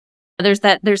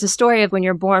There's a story of when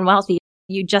you're born wealthy,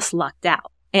 you just lucked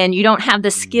out and you don't have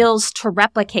the skills to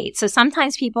replicate. So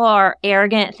sometimes people are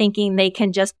arrogant thinking they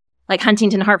can just, like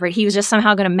Huntington Hartford, he was just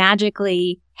somehow going to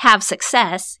magically have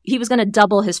success. He was going to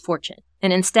double his fortune.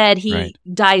 And instead he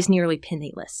dies nearly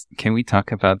penniless. Can we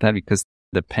talk about that? Because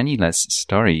the penniless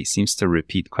story seems to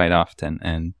repeat quite often.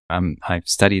 And I've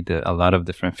studied a lot of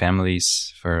different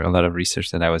families for a lot of research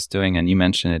that I was doing. And you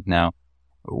mentioned it now.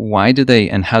 Why do they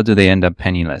and how do they end up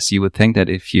penniless? You would think that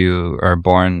if you are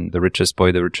born the richest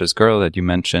boy, the richest girl that you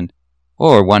mentioned,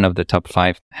 or one of the top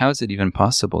 5, how is it even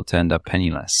possible to end up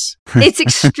penniless? It's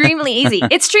extremely easy.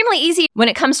 Extremely easy when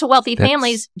it comes to wealthy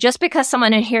families. Just because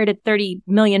someone inherited $30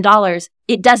 million,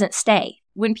 it doesn't stay.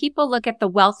 When people look at the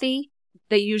wealthy,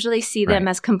 they usually see them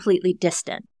as completely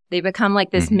distant. They become like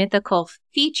this mythical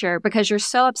feature because you're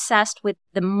so obsessed with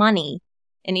the money,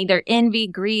 and either envy,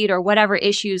 greed, or whatever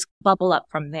issues bubble up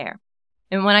from there.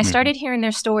 And when I started hearing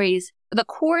their stories, the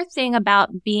core thing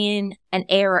about being an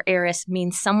heir or heiress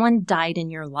means someone died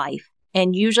in your life.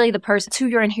 And usually the person who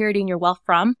you're inheriting your wealth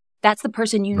from, that's the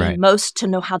person you need most to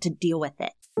know how to deal with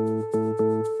it.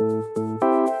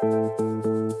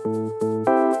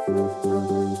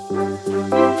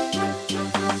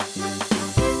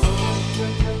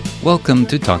 Welcome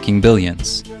to Talking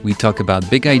Billions. We talk about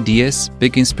big ideas,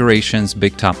 big inspirations,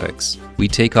 big topics. We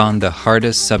take on the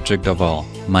hardest subject of all,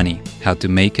 money, how to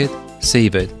make it,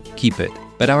 save it, keep it.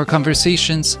 But our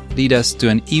conversations lead us to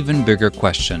an even bigger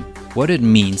question, what it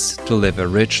means to live a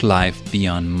rich life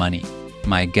beyond money.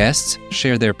 My guests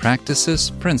share their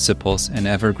practices, principles, and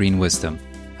evergreen wisdom.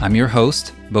 I'm your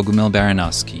host, Bogumil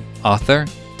Baranowski, author,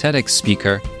 TEDx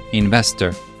speaker,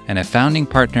 investor, and a founding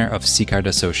partner of Sicard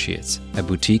Associates, a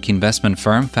boutique investment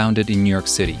firm founded in New York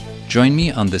City. Join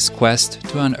me on this quest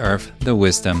to unearth the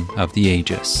wisdom of the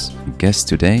ages. Guest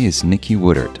today is Nicki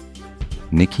Woodard.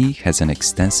 Nicki has an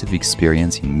extensive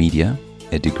experience in media,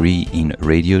 a degree in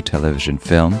radio, television,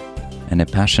 film, and a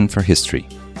passion for history.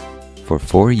 For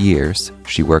 4 years,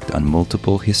 she worked on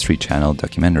multiple History Channel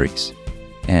documentaries,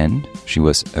 and she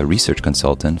was a research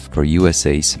consultant for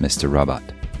USA's Mr. Robot.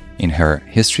 In her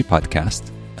history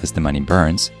podcast, As the Money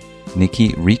Burns,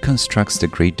 Nicki reconstructs the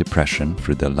Great Depression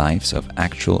through the lives of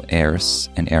actual heirs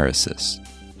and heiresses.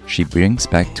 She brings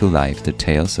back to life the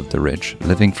tales of the rich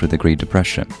living through the Great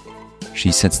Depression.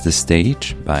 She sets the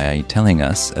stage by telling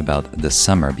us about the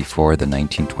summer before the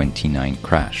 1929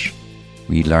 crash.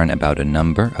 We learn about a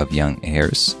number of young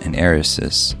heirs and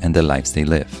heiresses and the lives they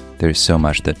live. There is so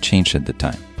much that changed at the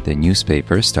time. The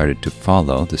newspapers started to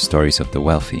follow the stories of the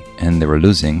wealthy, and they were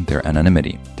losing their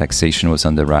anonymity. Taxation was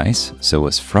on the rise, so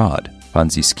was fraud,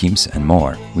 Ponzi schemes, and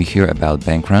more. We hear about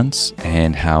bank runs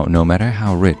and how no matter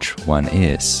how rich one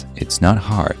is, it's not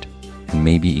hard and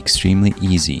maybe extremely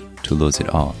easy to lose it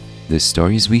all. The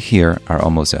stories we hear are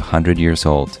almost 100 years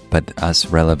old, but as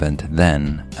relevant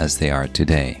then as they are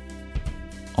today.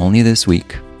 Only this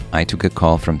week, I took a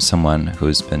call from someone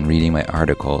who's been reading my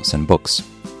articles and books.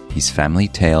 His family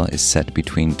tale is set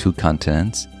between 2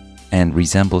 continents and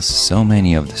resembles so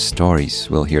many of the stories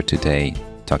we'll hear today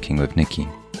talking with Nicki.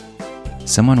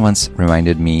 Someone once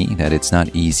reminded me that it's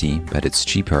not easy, but it's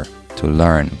cheaper to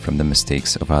learn from the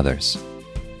mistakes of others.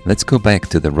 Let's go back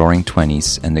to the Roaring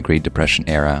 20s and the Great Depression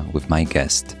era with my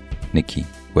guest, Nicki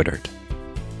Woodard.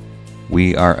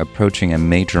 We are approaching a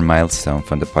major milestone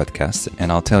from the podcast,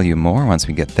 and I'll tell you more once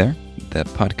we get there. The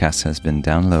podcast has been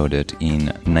downloaded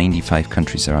in 95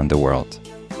 countries around the world,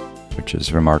 which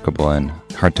is remarkable and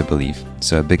hard to believe.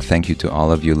 So a big thank you to all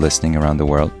of you listening around the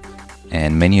world.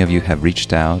 And many of you have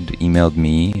reached out, emailed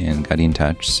me, and got in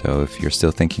touch. So if you're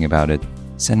still thinking about it,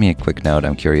 send me a quick note.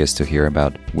 I'm curious to hear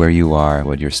about where you are,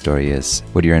 what your story is,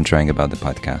 what you're enjoying about the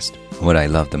podcast. What I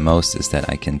love the most is that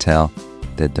I can tell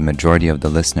that the majority of the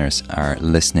listeners are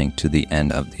listening to the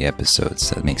end of the episodes.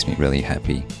 That makes me really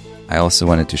happy. I also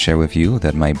wanted to share with you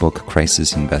that my book,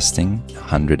 Crisis Investing,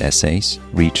 100 Essays,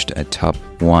 reached a top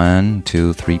 1,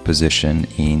 2, 3 position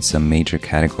in some major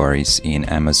categories in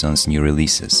Amazon's new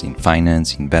releases in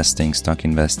finance, investing, stock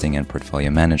investing, and portfolio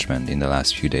management in the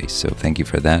last few days. So thank you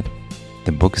for that.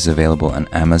 The book is available on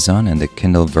Amazon, and the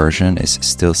Kindle version is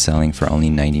still selling for only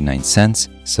 99 cents.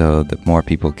 So the more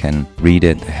people can read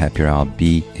it, the happier I'll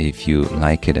be. If you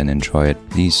like it and enjoy it,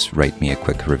 please write me a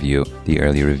quick review. The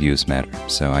early reviews matter,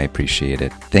 so I appreciate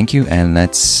it. Thank you, and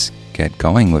let's get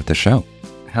going with the show.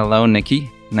 Hello, Nicki.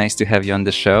 Nice to have you on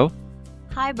the show.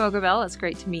 Hi, Bogumil. It's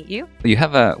great to meet you. You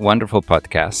have a wonderful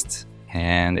podcast,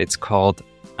 and it's called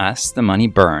As the Money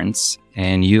Burns.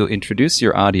 And you introduce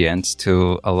your audience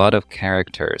to a lot of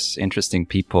characters, interesting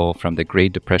people from the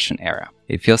Great Depression era.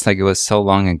 It feels like it was so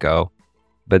long ago,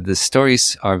 but the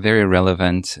stories are very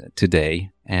relevant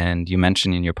today. And you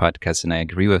mentioned in your podcast, and I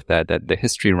agree with that the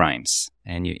history rhymes,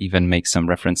 and you even make some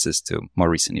references to more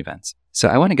recent events. So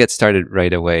I want to get started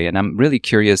right away. And I'm really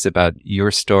curious about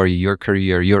your story, your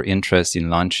career, your interest in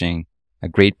launching a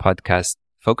great podcast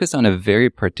focused on a very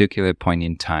particular point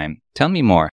in time. Tell me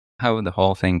more how the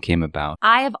whole thing came about.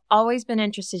 I have always been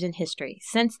interested in history.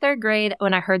 Since third grade,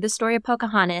 when I heard the story of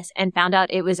Pocahontas and found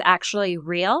out it was actually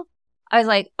real, I was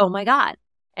like, oh my God.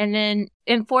 And then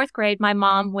in fourth grade, my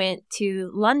mom went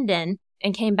to London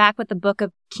and came back with the book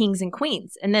of Kings and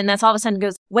Queens. And then that's all of a sudden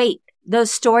goes, wait,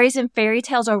 those stories and fairy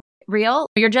tales are real?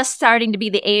 You're just starting to be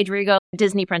the age where you go,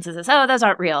 Disney princesses, oh, those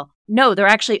aren't real. No, there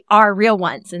actually are real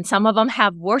ones. And some of them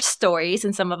have worse stories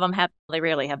and some of them they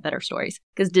rarely have better stories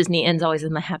because Disney ends always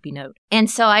in the happy note. And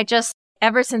so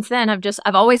ever since then,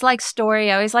 I've always liked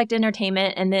story. I always liked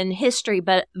entertainment and then history,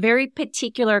 but very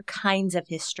particular kinds of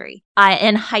history.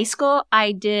 In high school,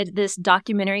 I did this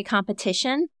documentary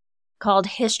competition called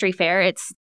History Fair.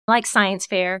 It's like science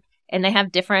fair and they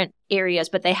have different areas,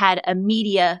 but they had a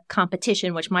media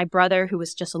competition, which my brother, who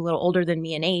was just a little older than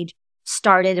me in age,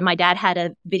 started. And my dad had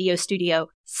a video studio.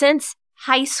 Since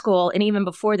high school and even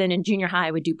before then in junior high,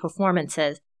 I would do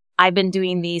performances. I've been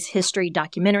doing these history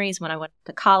documentaries. When I went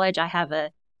to college, I have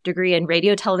a degree in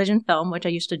radio, television, film, which I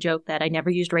used to joke that I never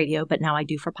used radio, but now I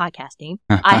do for podcasting.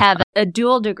 I have a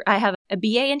dual degree. I have a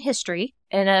BA in history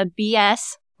and a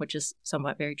BS, which is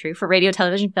somewhat very true, for radio,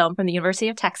 television, film from the University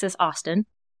of Texas, Austin.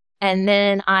 And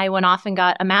then I went off and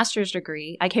got a master's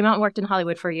degree. I came out and worked in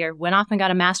Hollywood for a year, went off and got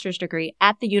a master's degree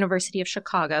at the University of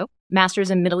Chicago,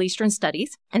 master's in Middle Eastern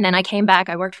Studies. And then I came back.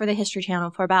 I worked for the History Channel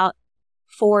for about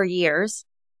 4 years.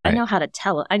 Right. I know how to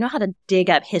tell it. I know how to dig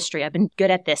up history. I've been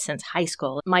good at this since high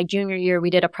school. My junior year,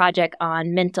 we did a project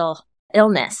on mental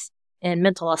illness and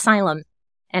mental asylum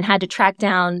and had to track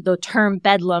down the term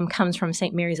Bedlam comes from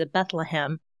St. Mary's of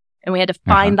Bethlehem. And we had to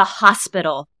find the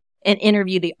hospital and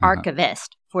interview the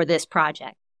archivist for this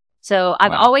project. So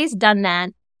I've always done that.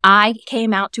 I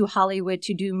came out to Hollywood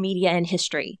to do media and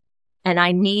history, and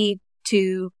I need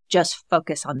to just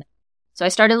focus on that. So I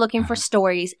started looking for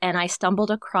stories, and I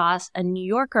stumbled across a New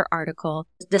Yorker article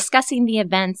discussing the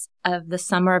events of the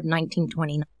summer of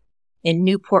 1929 in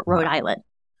Newport, Rhode Island,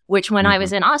 which when I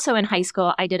was also in high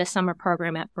school, I did a summer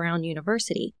program at Brown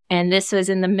University. And this was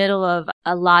in the middle of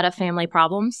a lot of family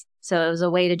problems. So it was a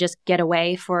way to just get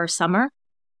away for summer,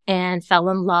 and fell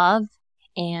in love.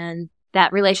 And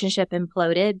that relationship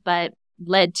imploded, but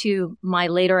led to my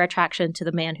later attraction to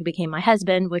the man who became my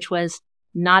husband, which was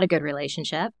not a good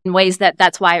relationship in ways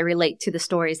that's why I relate to the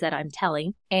stories that I'm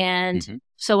telling. And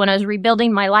so when I was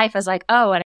rebuilding my life, I was like,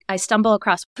 oh, and I stumble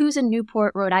across who's in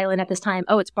Newport, Rhode Island at this time.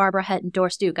 Oh, it's Barbara Hutt and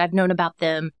Doris Duke. I've known about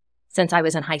them since I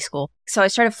was in high school. So I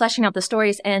started fleshing out the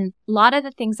stories, and a lot of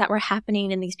the things that were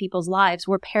happening in these people's lives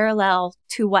were parallel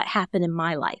to what happened in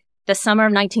my life. The summer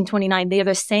of 1929, they are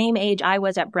the same age I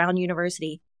was at Brown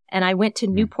University, and I went to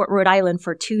Newport, Rhode Island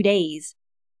for 2 days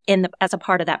as a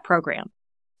part of that program.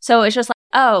 So it's just like,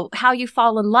 oh, how you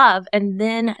fall in love, and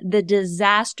then the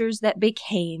disasters that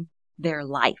became their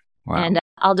life. Wow. And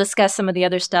I'll discuss some of the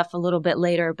other stuff a little bit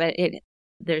later, but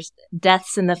there's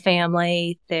deaths in the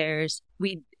family.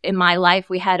 In my life,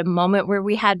 we had a moment where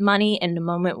we had money and a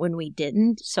moment when we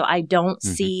didn't. So I don't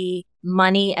see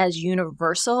money as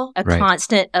universal, a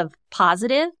constant of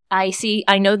positive. I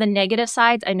know the negative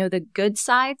sides. I know the good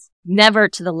sides, never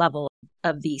to the level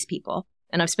of these people.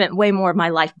 And I've spent way more of my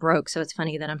life broke. So it's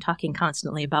funny that I'm talking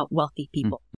constantly about wealthy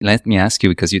people. Let me ask you,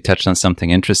 because you touched on something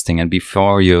interesting. And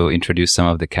before you introduce some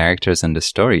of the characters and the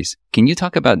stories, can you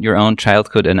talk about your own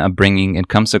childhood and upbringing? It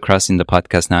comes across in the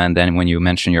podcast now and then when you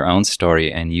mention your own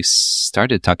story and you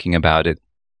started talking about it.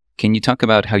 Can you talk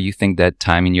about how you think that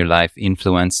time in your life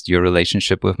influenced your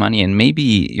relationship with money and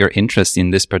maybe your interest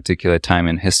in this particular time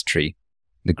in history,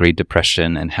 the Great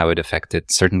Depression, and how it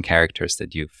affected certain characters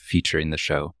that you feature in the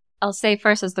show? I'll say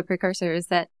first as the precursor is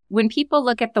that when people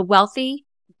look at the wealthy,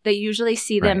 they usually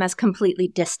see them as completely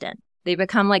distant. They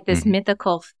become like this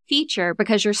mythical feature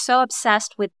because you're so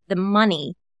obsessed with the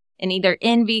money, and either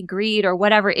envy, greed, or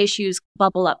whatever issues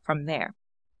bubble up from there.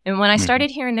 And when I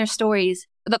started hearing their stories,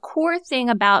 the core thing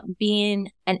about being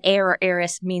an heir or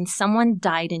heiress means someone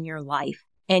died in your life.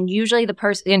 And usually the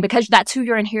person, and because that's who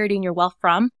you're inheriting your wealth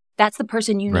from, that's the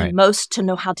person you need most to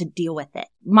know how to deal with it.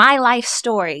 My life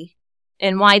story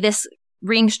and why this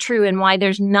rings true and why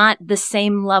there's not the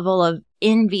same level of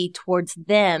envy towards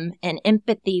them and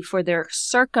empathy for their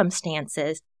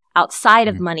circumstances outside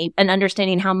of money and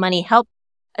understanding how money helped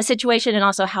a situation and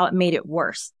also how it made it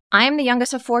worse. I am the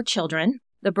youngest of 4 children.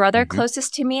 The brother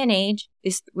closest to me in age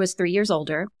was 3 years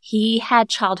older. He had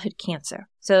childhood cancer.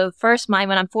 So first,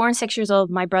 when I'm 4 and 6 years old,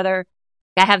 my brother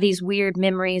I have these weird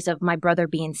memories of my brother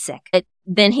being sick.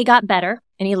 Then he got better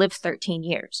and he lived 13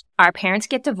 years. Our parents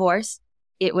get divorced.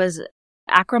 It was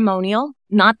acrimonial,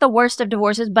 not the worst of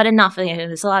divorces, but enough.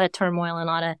 There's a lot of turmoil and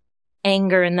a lot of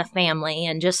anger in the family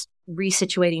and just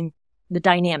resituating the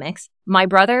dynamics. My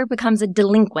brother becomes a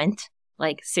delinquent,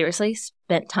 like seriously,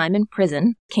 spent time in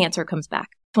prison. Cancer comes back.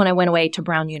 When I went away to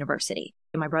Brown University,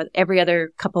 my brother, every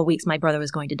other couple of weeks, my brother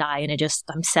was going to die. And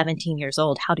I'm 17 years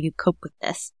old. How do you cope with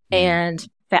this? And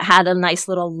that had a nice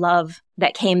little love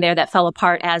that came there that fell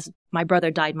apart as my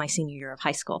brother died my senior year of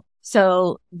high school.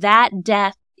 So that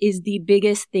death is the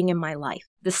biggest thing in my life.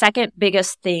 The second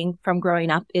biggest thing from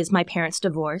growing up is my parents'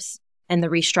 divorce and the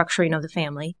restructuring of the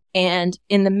family. And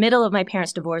in the middle of my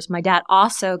parents' divorce, my dad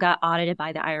also got audited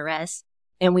by the IRS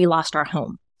and we lost our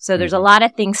home. So there's a lot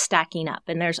of things stacking up,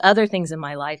 and there's other things in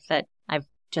my life that I've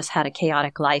just had a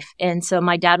chaotic life. And so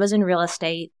my dad was in real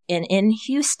estate, and in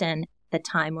Houston, the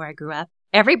time where I grew up,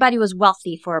 everybody was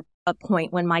wealthy for a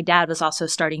point when my dad was also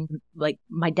starting, like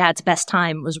my dad's best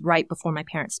time was right before my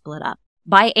parents split up.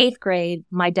 By 8th grade,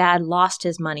 my dad lost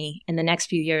his money, and the next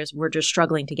few years we're just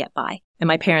struggling to get by, and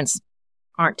my parents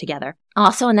aren't together.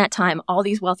 Also in that time, all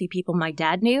these wealthy people my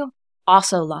dad knew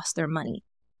also lost their money.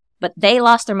 But they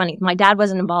lost their money. My dad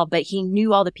wasn't involved, but he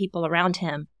knew all the people around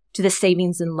him to the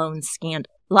savings and loans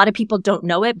scandal. A lot of people don't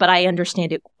know it, but I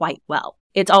understand it quite well.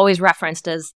 It's always referenced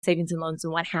as savings and loans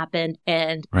and what happened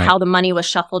and how the money was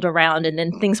shuffled around, and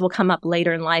then things will come up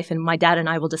later in life, and my dad and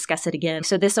I will discuss it again.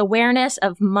 So this awareness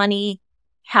of money,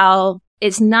 how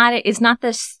it's not the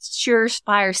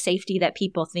surefire safety that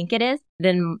people think it is.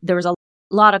 Then there was a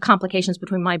lot of complications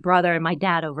between my brother and my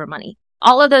dad over money.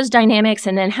 All of those dynamics,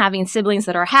 and then having siblings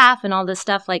that are half and all this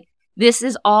stuff, like this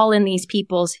is all in these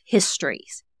people's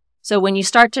histories. So when you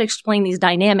start to explain these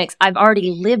dynamics, I've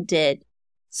already lived it.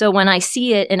 So when I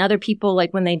see it and other people,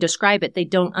 like when they describe it, they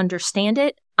don't understand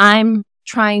it. I'm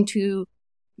trying to,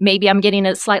 maybe I'm getting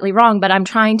it slightly wrong, but I'm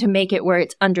trying to make it where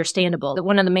it's understandable.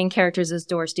 One of the main characters is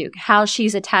Doris Duke, how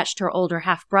she's attached to her older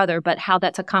half brother, but how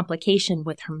that's a complication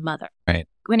with her mother. Right.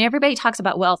 When everybody talks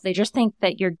about wealth, they just think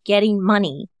that you're getting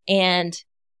money. And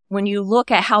when you look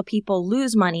at how people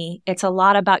lose money, it's a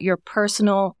lot about your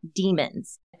personal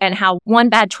demons and how one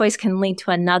bad choice can lead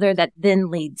to another that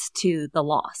then leads to the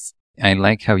loss. I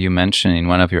like how you mentioned in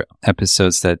one of your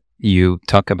episodes that you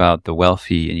talk about the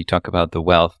wealthy and you talk about the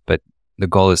wealth, but the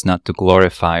goal is not to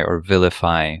glorify or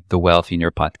vilify the wealth in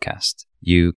your podcast.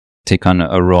 You take on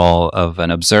a role of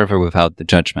an observer without the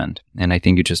judgment. And I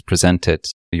think you just presented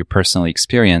your personal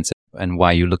experience and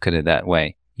why you look at it that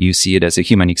way. You see it as a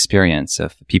human experience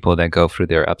of people that go through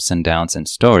their ups and downs and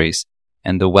stories.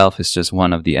 And the wealth is just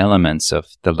one of the elements of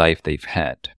the life they've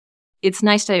had. It's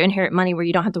nice to inherit money where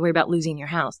you don't have to worry about losing your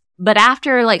house. But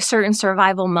after like certain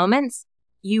survival moments,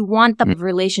 you want the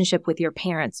relationship with your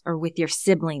parents or with your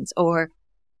siblings or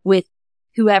with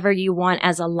whoever you want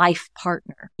as a life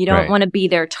partner. You don't want to be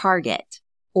their target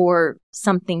or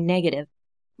something negative.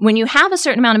 When you have a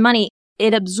certain amount of money,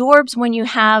 it absorbs when you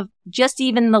have just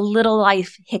even the little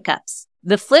life hiccups.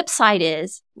 The flip side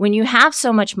is when you have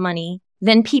so much money,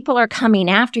 then people are coming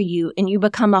after you and you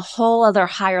become a whole other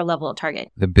higher level of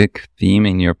target. The big theme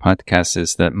in your podcast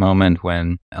is that moment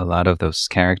when a lot of those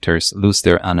characters lose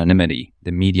their anonymity.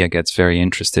 The media gets very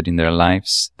interested in their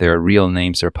lives. Their real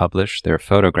names are published. Their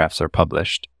photographs are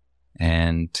published.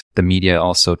 And the media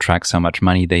also tracks how much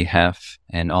money they have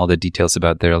and all the details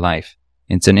about their life.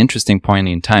 It's an interesting point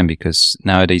in time because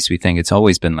nowadays we think it's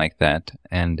always been like that.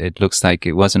 And it looks like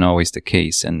it wasn't always the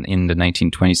case. And in the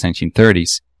 1920s,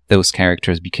 1930s, those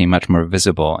characters became much more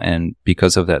visible and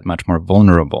because of that, much more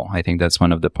vulnerable. I think that's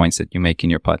one of the points that you make in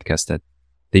your podcast, that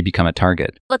they become a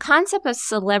target. The concept of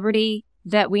celebrity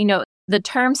that we know, the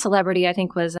term celebrity, I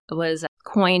think was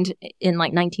coined in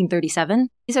like 1937.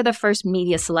 These are the first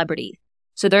media celebrities.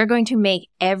 So they're going to make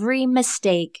every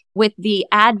mistake. With the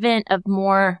advent of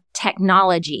more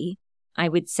technology, I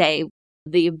would say,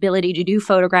 the ability to do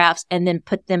photographs and then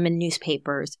put them in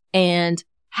newspapers, and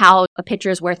how a picture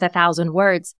is worth 1,000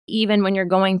 words. Even when you're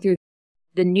going through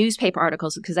the newspaper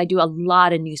articles, because I do a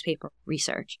lot of newspaper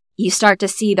research, you start to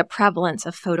see the prevalence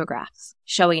of photographs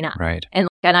showing up. Right. And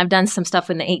I've done some stuff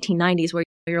in the 1890s where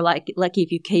you're like lucky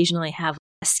if you occasionally have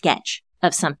a sketch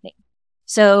of something.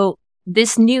 So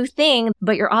this new thing,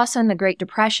 but you're also in the Great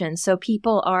Depression. So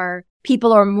people are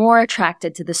more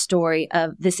attracted to the story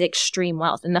of this extreme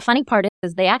wealth. And the funny part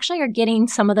is they actually are getting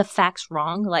some of the facts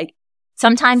wrong. Like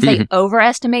sometimes they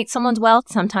overestimate someone's wealth.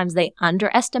 Sometimes they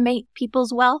underestimate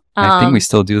people's wealth. I think we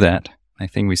still do that.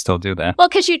 Well,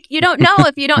 because you don't know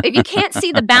if you can't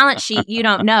see the balance sheet, you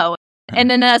don't know. And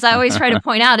then as I always try to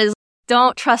point out is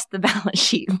don't trust the balance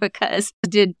sheet, because I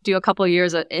did do a couple of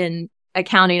years in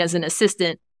accounting as an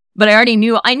assistant, but I already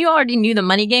knew the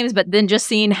money games, but then just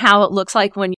seeing how it looks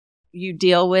like when you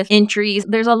deal with entries,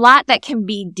 there's a lot that can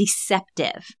be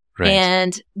deceptive. Right.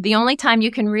 And the only time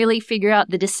you can really figure out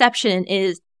the deception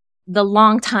is the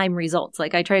long time results.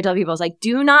 Like I try to tell people, I was like,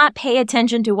 do not pay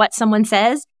attention to what someone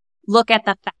says. Look at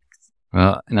the facts.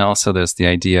 Well, and also there's the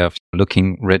idea of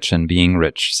looking rich and being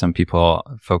rich. Some people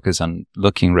focus on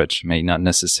looking rich, may not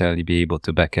necessarily be able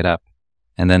to back it up.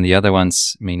 And then the other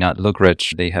ones may not look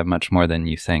rich. They have much more than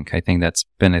you think. I think that's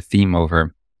been a theme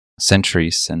over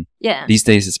centuries. And these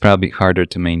days it's probably harder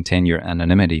to maintain your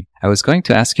anonymity. I was going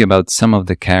to ask you about some of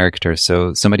the characters.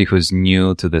 So somebody who's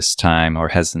new to this time or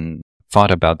hasn't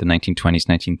thought about the 1920s,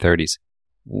 1930s.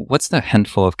 What's the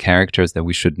handful of characters that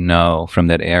we should know from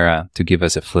that era to give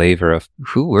us a flavor of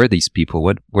who were these people?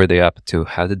 What were they up to?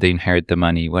 How did they inherit the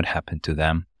money? What happened to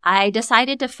them? I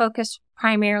decided to focus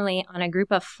primarily on a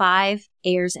group of 5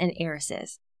 heirs and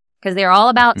heiresses because they're all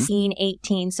about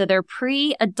 18. So they're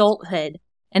pre-adulthood,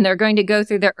 and they're going to go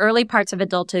through their early parts of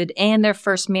adulthood and their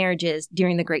first marriages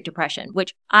during the Great Depression,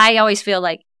 which I always feel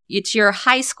like it's your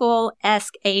high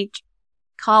school-esque age,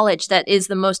 college that is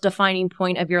the most defining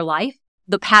point of your life.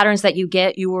 The patterns that you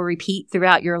get, you will repeat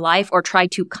throughout your life or try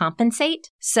to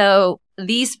compensate. So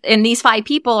these 5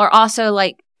 people are also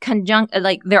like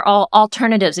they're all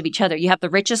alternatives of each other. You have the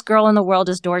richest girl in the world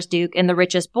is Doris Duke, and the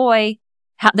richest boy,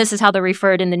 this is how they're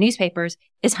referred in the newspapers,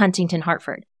 is Huntington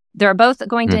Hartford. They're both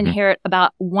going to inherit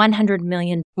about $100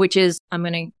 million, which is,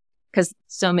 because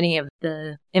so many of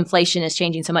the inflation is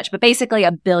changing so much, but basically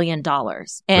 $1 billion.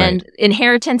 And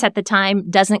inheritance at the time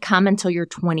doesn't come until you're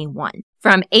 21.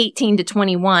 From 18 to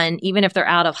 21, even if they're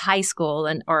out of high school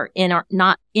or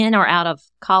not in or out of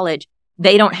college,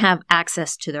 they don't have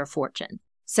access to their fortune.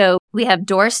 So we have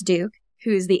Doris Duke,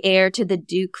 who's the heir to the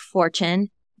Duke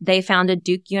fortune. They founded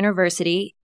Duke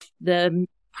University. The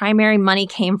primary money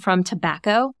came from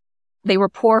tobacco. They were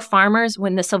poor farmers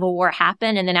when the Civil War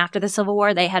happened. And then after the Civil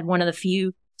War, they had one of the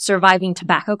few surviving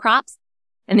tobacco crops.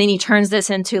 And then he turns this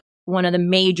into one of the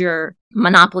major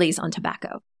monopolies on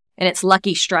tobacco. And it's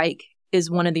Lucky Strike is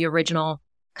one of the original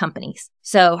companies.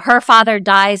 So her father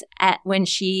dies when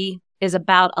she is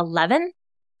about 11.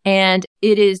 And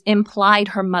it is implied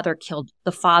her mother killed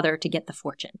the father to get the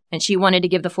fortune. And she wanted to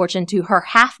give the fortune to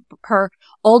her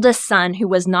oldest son, who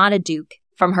was not a Duke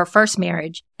from her first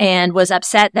marriage, and was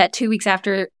upset that 2 weeks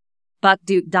after Buck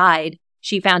Duke died,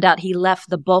 she found out he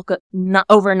left the bulk of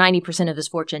over 90% of his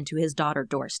fortune to his daughter,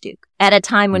 Doris Duke, at a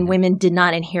time when women did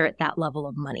not inherit that level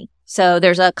of money. So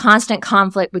there's a constant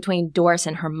conflict between Doris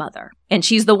and her mother. And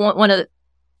she's the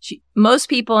most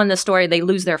people in the story, they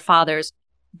lose their fathers.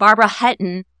 Barbara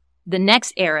Hutton, the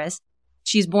next heiress,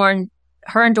 she's born,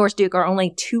 her and Doris Duke are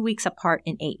only 2 weeks apart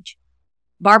in age.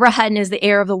 Barbara Hutton is the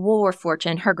heir of the Woolworth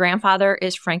fortune. Her grandfather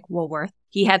is Frank Woolworth.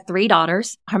 He had 3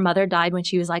 daughters. Her mother died when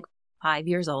she was like 5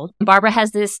 years old. Barbara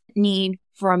has this need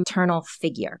for a maternal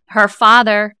figure. Her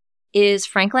father is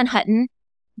Franklin Hutton,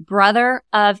 brother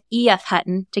of E.F.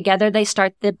 Hutton. Together they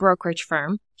start the brokerage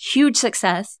firm. Huge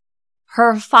success.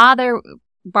 Her father,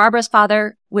 Barbara's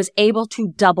father, was able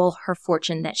to double her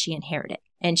fortune that she inherited.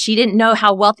 And she didn't know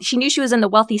how wealthy, she knew she was in the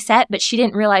wealthy set, but she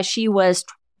didn't realize she was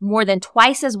more than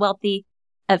twice as wealthy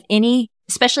of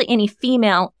especially any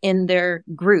female in their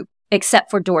group, except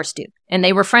for Doris Duke. And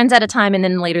they were friends at a time, and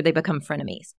then later they become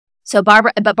frenemies. So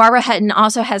Barbara Hutton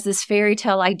also has this fairy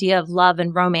tale idea of love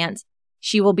and romance.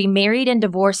 She will be married and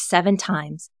divorced 7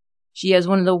 times. She has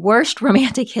one of the worst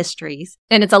romantic histories.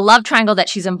 And it's a love triangle that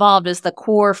she's involved as the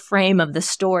core frame of the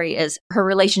story is her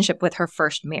relationship with her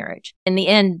first marriage. In the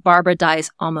end, Barbara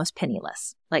dies almost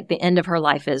penniless. Like the end of her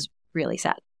life is really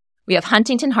sad. We have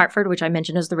Huntington Hartford, which I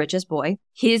mentioned is the richest boy.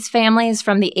 His family is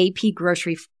from the AP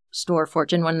grocery store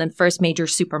fortune, one of the first major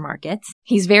supermarkets.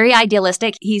 He's very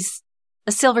idealistic. He's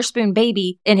a silver spoon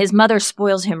baby, and his mother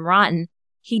spoils him rotten.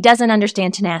 He doesn't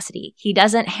understand tenacity.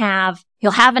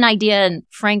 He'll have an idea, and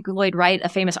Frank Lloyd Wright, a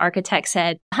famous architect,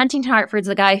 said, Huntington Hartford's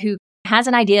the guy who has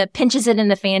an idea, pinches it in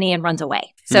the fanny, and runs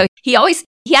away. So he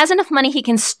has enough money, he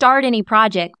can start any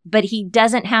project, but he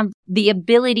doesn't have the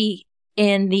ability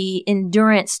and the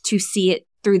endurance to see it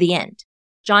through the end.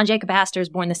 John Jacob Astor is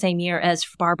born the same year as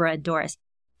Barbara and Doris.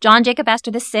 John Jacob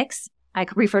Astor the 6th, I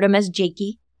refer to him as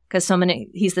Jakey, because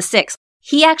he's the 6th.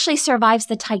 He actually survives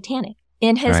the Titanic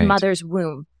in his mother's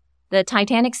womb. The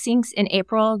Titanic sinks in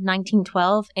April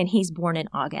 1912, and he's born in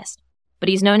August. But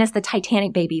he's known as the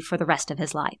Titanic baby for the rest of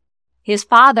his life. His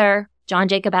father, John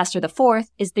Jacob Astor IV,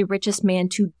 is the richest man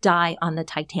to die on the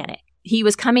Titanic. He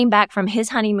was coming back from his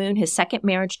honeymoon, his second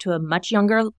marriage to a much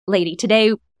younger lady.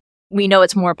 Today, we know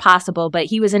it's more possible, but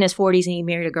he was in his 40s and he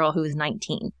married a girl who was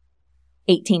 18,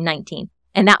 19.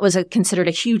 And that was considered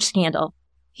a huge scandal.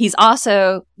 He's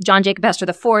also, John Jacob Astor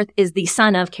IV is the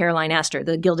son of Caroline Astor,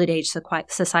 the Gilded Age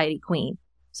Society queen.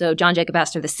 So John Jacob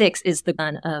Astor VI is the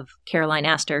son of Caroline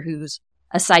Astor, who's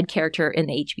a side character in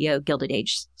the HBO Gilded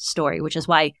Age story, which is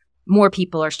why more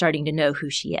people are starting to know who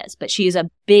she is. But she is a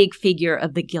big figure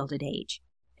of the Gilded Age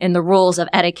and the rules of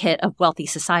etiquette of wealthy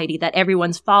society that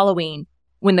everyone's following.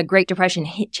 When the Great Depression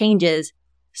changes,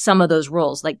 some of those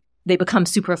rules, like they become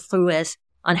superfluous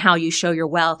on how you show your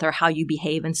wealth or how you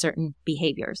behave in certain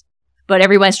behaviors. But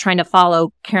everyone's trying to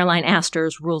follow Caroline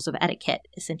Astor's rules of etiquette,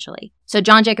 essentially. So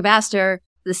John Jacob Astor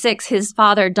VI, his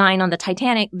father dying on the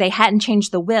Titanic, they hadn't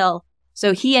changed the will.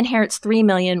 So he inherits $3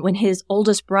 million when his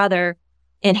oldest brother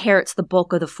inherits the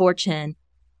bulk of the fortune,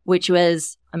 which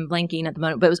was, I'm blanking at the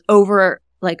moment, but it was over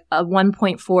like a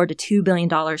 $1.4 to $2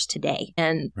 billion today.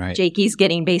 And Jakey's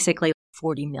getting basically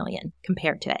 $40 million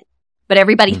compared to it. But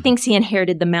everybody thinks he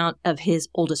inherited the amount of his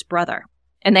oldest brother.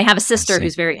 And they have a sister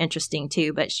who's very interesting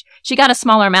too, but she got a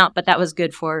smaller amount, but that was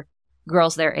good for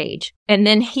girls their age. And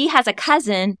then he has a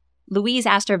cousin, Louise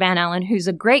Astor Van Allen, who's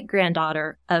a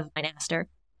great-granddaughter of Astor.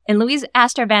 And Louise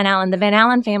Astor Van Allen, the Van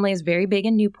Allen family is very big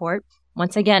in Newport.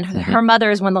 Once again, her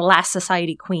mother is one of the last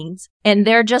society queens. And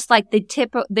they're just like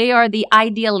they are the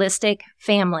idealistic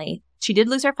family. She did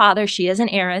lose her father. She is an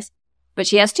heiress, but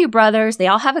she has two brothers. They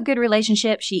all have a good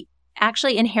relationship. She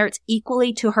actually inherits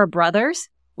equally to her brothers,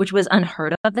 which was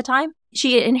unheard of at the time.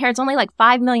 She inherits only like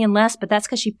 $5 million less, but that's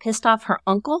because she pissed off her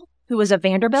uncle, who was a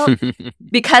Vanderbilt,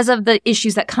 because of the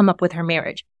issues that come up with her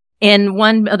marriage. And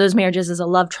one of those marriages is a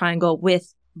love triangle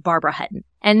with Barbara Hutton.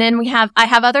 And then I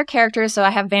have other characters. So I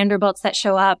have Vanderbilts that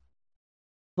show up.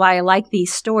 Why I like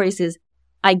these stories is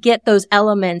I get those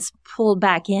elements pulled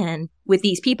back in with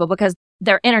these people because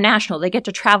they're international. They get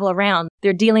to travel around.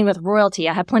 They're dealing with royalty.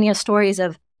 I have plenty of stories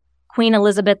of Queen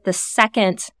Elizabeth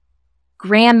II's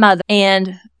grandmother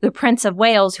and the Prince of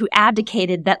Wales who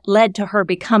abdicated that led to her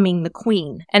becoming the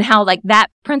queen. And how like that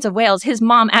Prince of Wales, his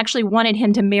mom actually wanted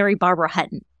him to marry Barbara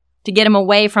Hutton to get him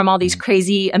away from all these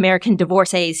crazy American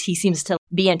divorcees he seems to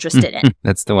be interested in.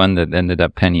 That's the one that ended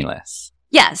up penniless.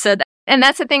 Yeah. So, and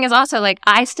that's the thing is also like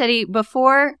I study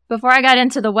before I got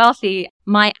into the wealthy,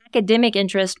 my academic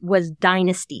interest was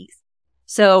dynasties.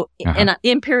 So in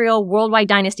imperial worldwide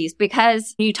dynasties,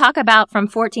 because you talk about from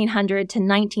 1400 to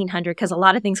 1900, because a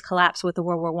lot of things collapse with the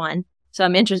World War I. So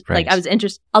I'm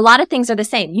interested, a lot of things are the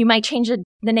same. You might change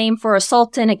the name for a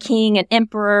sultan, a king, an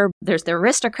emperor. There's the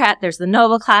aristocrat, there's the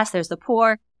noble class, there's the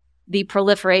poor, the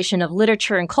proliferation of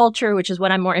literature and culture, which is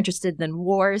what I'm more interested than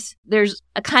wars. There's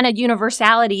a kind of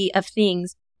universality of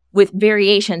things with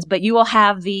variations, but you will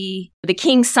have the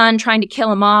king's son trying to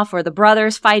kill him off or the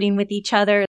brothers fighting with each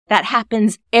other. That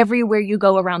happens everywhere you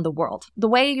go around the world. The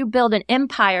way you build an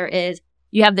empire is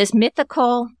you have this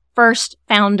mythical first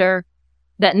founder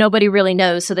that nobody really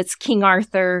knows. So that's King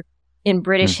Arthur in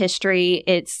British history.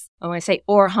 It's, I want to say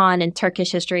Orhan in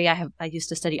Turkish history. I used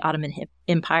to study Ottoman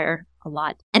Empire a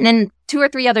lot. And then 2 or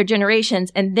 3 other generations.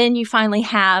 And then you finally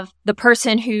have the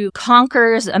person who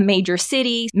conquers a major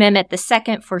city. Mehmet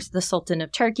II, for the Sultan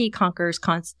of Turkey, conquers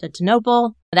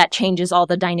Constantinople. That changes all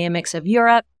the dynamics of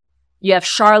Europe. You have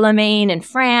Charlemagne in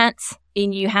France,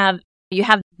 and you have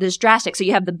this drastic. So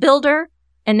you have the builder,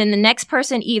 and then the next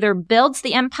person either builds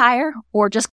the empire or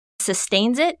just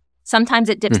sustains it. Sometimes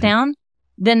it dips down.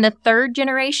 Then the third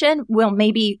generation will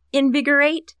maybe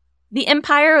invigorate the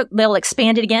empire. They'll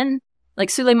expand it again, like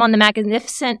Suleiman the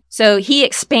Magnificent. So he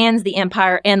expands the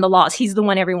empire and the laws. He's the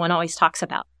one everyone always talks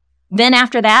about. Then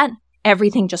after that,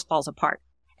 everything just falls apart.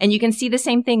 And you can see the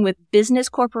same thing with business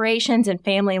corporations and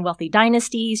family and wealthy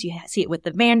dynasties. You see it with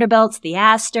the Vanderbilts, the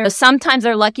Astor. Sometimes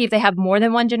they're lucky if they have more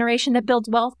than one generation that builds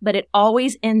wealth, but it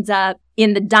always ends up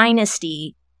in the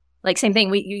dynasty. Like same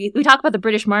thing. We talk about the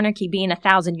British monarchy being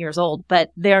 1,000 years old,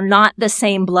 but they're not the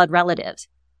same blood relatives.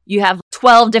 You have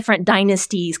 12 different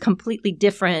dynasties, completely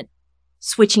different,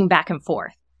 switching back and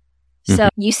forth. So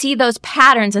you see those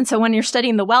patterns. And so when you're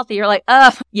studying the wealthy, you're like,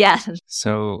 oh, yeah.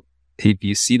 So if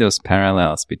you see those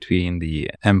parallels between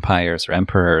the empires or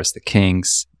emperors, the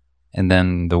kings, and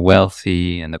then the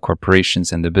wealthy and the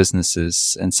corporations and the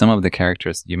businesses, and some of the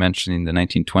characters you mentioned in the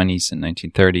 1920s and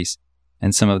 1930s,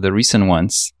 and some of the recent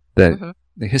ones, the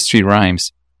history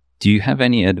rhymes, do you have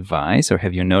any advice or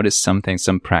have you noticed some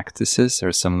practices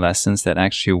or some lessons that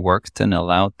actually worked and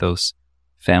allowed those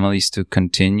families to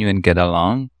continue and get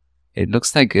along? It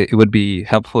looks like it would be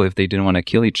helpful if they didn't want to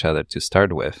kill each other to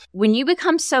start with. When you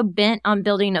become so bent on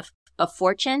building a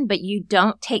fortune, but you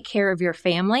don't take care of your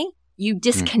family, you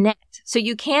disconnect. So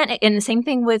you can't, and the same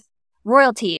thing with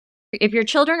royalty. If your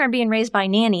children are being raised by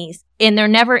nannies and they're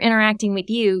never interacting with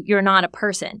you, you're not a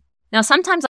person. Now,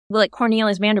 sometimes like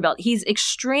Cornelius Vanderbilt, he's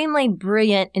extremely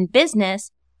brilliant in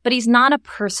business, but he's not a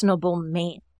personable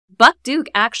man. Buck Duke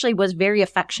actually was very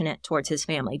affectionate towards his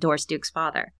family, Doris Duke's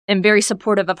father, and very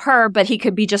supportive of her, but he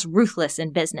could be just ruthless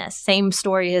in business. Same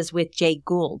story as with Jay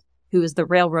Gould, who was the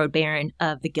railroad baron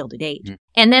of the Gilded Age. Mm.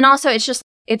 And then also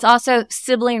it's also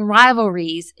sibling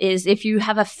rivalries is if you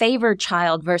have a favored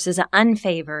child versus an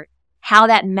unfavored, how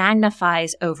that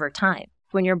magnifies over time.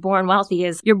 When you're born wealthy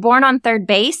is you're born on third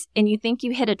base and you think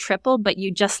you hit a triple, but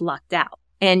you just lucked out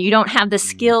and you don't have the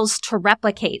skills to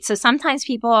replicate. So sometimes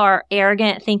people are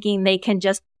arrogant thinking they can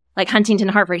just, like Huntington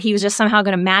Hartford, he was just somehow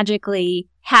going to magically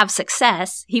have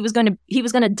success. He was going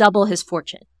to double his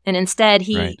fortune. And instead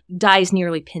he dies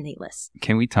nearly penniless.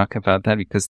 Can we talk about that?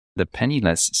 Because the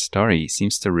penniless story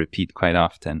seems to repeat quite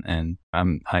often. And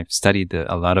I've studied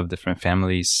a lot of different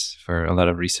families for a lot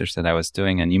of research that I was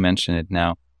doing. And you mentioned it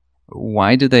now.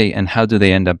 Why do they and how do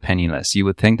they end up penniless? You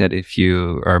would think that if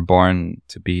you are born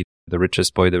to be the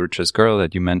richest boy, the richest girl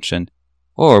that you mentioned,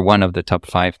 or one of the top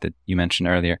 5 that you mentioned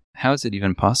earlier, how is it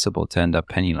even possible to end up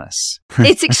penniless?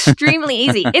 It's extremely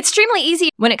easy. Extremely easy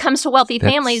when it comes to wealthy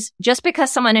families. Just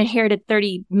because someone inherited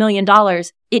 $30 million,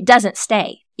 it doesn't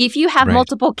stay. If you have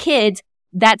multiple kids,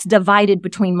 that's divided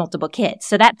between multiple kids.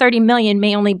 So that 30 million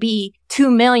may only be 2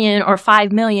 million or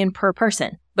 5 million per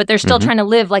person. But they're still trying to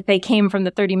live like they came from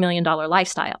the $30 million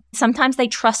lifestyle. Sometimes they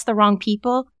trust the wrong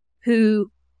people who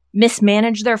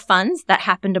mismanage their funds. That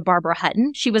happened to Barbara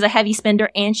Hutton. She was a heavy spender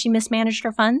and she mismanaged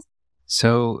her funds.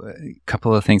 So a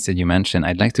couple of things that you mentioned.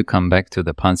 I'd like to come back to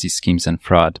the Ponzi schemes and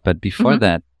fraud. But before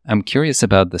that, I'm curious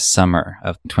about the summer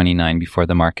of 29 before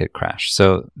the market crash.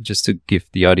 So just to give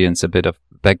the audience a bit of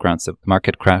background, so the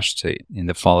market crashed in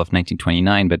the fall of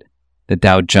 1929, but the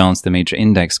Dow Jones, the major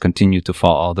index, continued to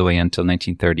fall all the way until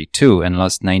 1932 and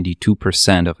lost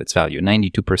 92% of its value,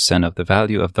 92% of the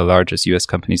value of the largest US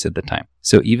companies at the time.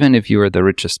 So even if you were the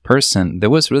richest person, there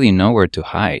was really nowhere to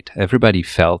hide. Everybody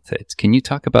felt it. Can you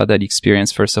talk about that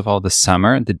experience? First of all, the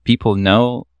summer, did people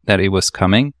know that it was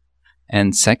coming?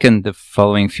 And second, the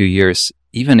following few years,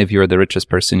 even if you were the richest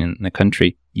person in the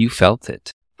country, you felt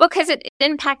it. Because it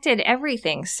impacted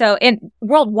everything. So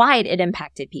worldwide, it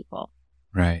impacted people.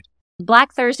 Right.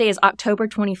 Black Thursday is October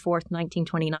 24th,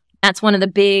 1929. That's one of the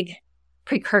big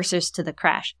precursors to the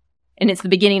crash. And it's the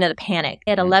beginning of the panic.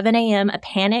 At 11 a.m., a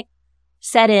panic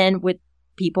set in with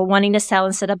people wanting to sell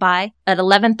instead of buy. At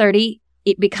 11:30,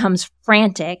 it becomes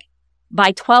frantic.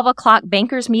 By 12 o'clock,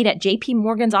 bankers meet at JP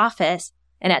Morgan's office.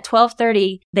 And at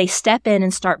 12:30, they step in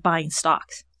and start buying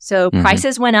stocks. So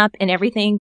prices went up and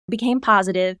everything became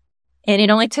positive. And it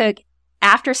only took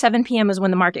after 7 p.m. was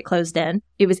when the market closed in.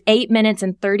 It was 8 minutes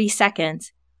and 30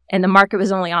 seconds, and the market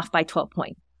was only off by 12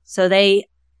 points. So they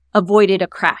avoided a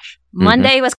crash.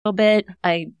 Monday was a little bit,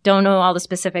 I don't know all the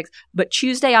specifics, but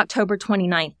Tuesday, October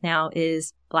 29th now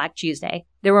is Black Tuesday.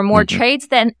 There were more trades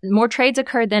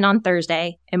occurred than on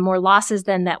Thursday, and more losses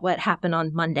than that what happened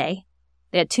on Monday.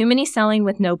 They had too many selling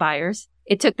with no buyers.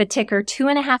 It took the ticker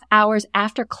 2.5 hours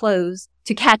after close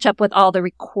to catch up with all the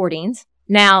recordings.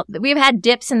 Now, we've had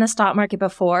dips in the stock market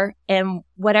before, and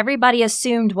what everybody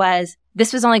assumed was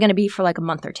this was only going to be for like a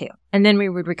month or two, and then we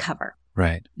would recover.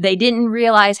 Right. They didn't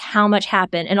realize how much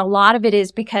happened, and a lot of it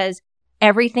is because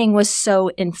everything was so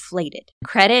inflated.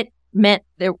 Credit meant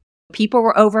that people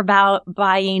were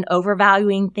overvaluing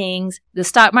things. The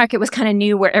stock market was kind of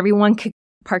new where everyone could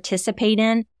participate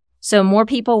in. So more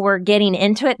people were getting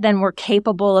into it than were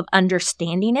capable of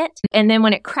understanding it. And then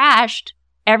when it crashed,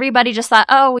 everybody just thought,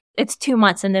 oh, it's 2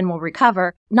 months and then we'll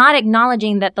recover, not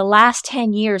acknowledging that the last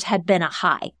 10 years had been a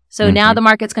high. So now the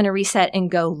market's going to reset and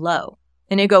go low,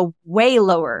 and it go way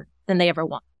lower than they ever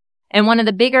want. And one of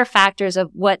the bigger factors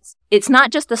of it's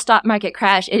not just the stock market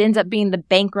crash, it ends up being the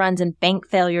bank runs and bank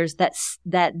failures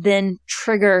that then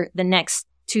trigger the next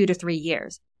 2 to 3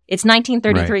 years. It's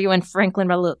 1933 when Franklin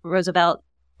Roosevelt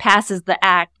passes the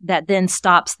act that then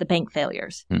stops the bank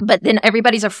failures. But then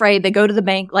everybody's afraid. They go to the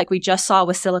bank, like we just saw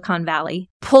with Silicon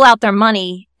Valley, pull out their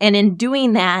money. And in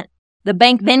doing that, the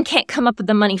bank then can't come up with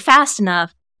the money fast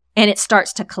enough, and it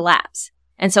starts to collapse.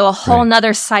 And so a whole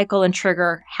nother cycle and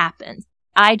trigger happens.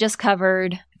 I just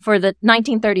covered for the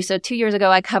 1930s. So 2 years ago,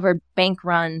 I covered bank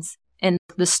runs and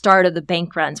the start of the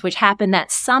bank runs, which happened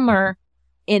that summer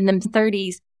in the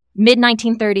 30s.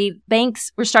 Mid-1930,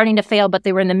 banks were starting to fail, but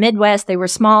they were in the Midwest. They were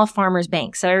small farmers'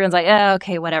 banks. So everyone's like, oh,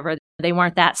 okay, whatever. They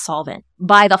weren't that solvent.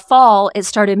 By the fall, it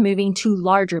started moving to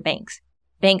larger banks.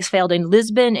 Banks failed in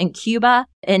Lisbon and Cuba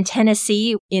and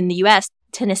Tennessee. In the U.S.,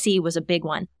 Tennessee was a big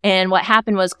one. And what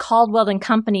happened was Caldwell and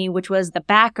Company, which was the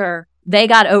backer They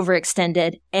got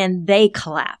overextended and they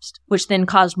collapsed, which then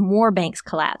caused more banks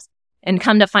collapse. And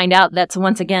come to find out, that's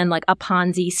once again like a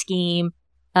Ponzi scheme,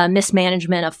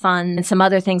 mismanagement of funds, and some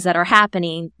other things that are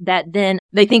happening that then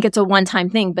they think it's a one-time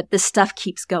thing, but this stuff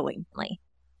keeps going.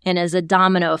 And as a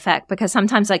domino effect, because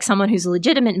sometimes like someone who's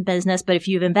legitimate in business, but if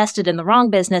you've invested in the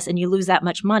wrong business and you lose that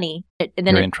much money,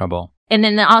 you're in trouble. And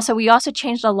then we also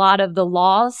changed a lot of the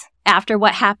laws after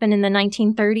what happened in the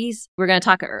 1930s. We're going to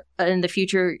talk in the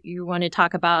future. You want to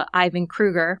talk about Ivan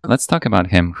Kruger. Let's talk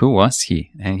about him. Who was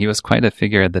he? And he was quite a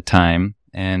figure at the time.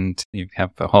 And you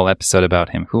have a whole episode about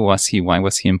him. Who was he? Why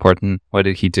was he important? What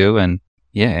did he do? And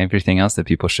everything else that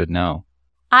people should know.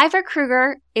 Ivar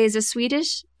Kruger is a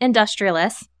Swedish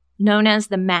industrialist known as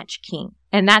the Match King.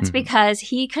 And that's because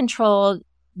he controlled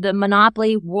the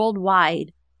monopoly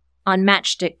worldwide on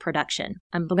matchstick production.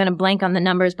 I'm going to blank on the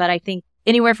numbers, but I think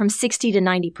anywhere from 60 to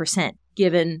 90%,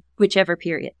 given whichever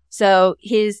period. So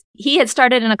he had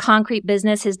started in a concrete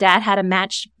business. His dad had a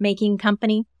matchmaking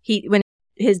company. When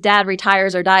his dad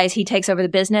retires or dies, he takes over the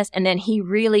business. And then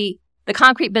the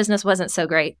concrete business wasn't so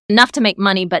great. Enough to make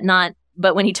money,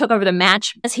 but when he took over the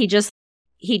match, he just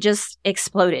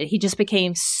exploded. He just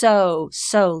became so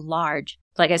large.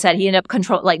 Like I said, he ended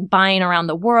up buying around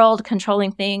the world,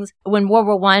 controlling things. When World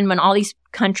War I, when all these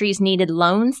countries needed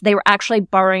loans, they were actually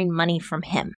borrowing money from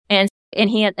him.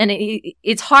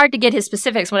 It's hard to get his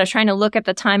specifics. When I was trying to look at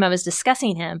the time I was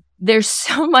discussing him, there's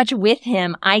so much with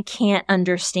him I can't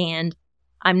understand.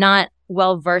 I'm not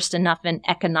well versed enough in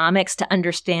economics to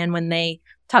understand when they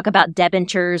talk about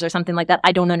debentures or something like that.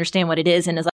 I don't understand what it is.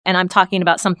 And I'm talking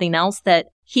about something else that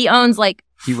he owns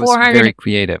he was very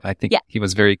creative. I think he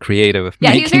was very creative of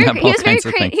making up all kinds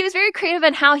of things. He was very creative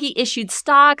in how he issued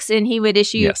stocks, and he would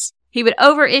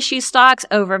overissue stocks,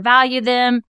 overvalue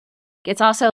them. It's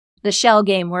also the shell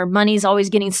game where money's always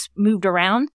getting moved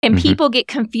around, and people get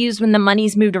confused when the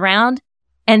money's moved around.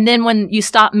 And then when you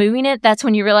stop moving it, that's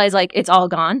when you realize it's all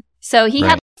gone. So he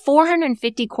had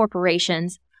 450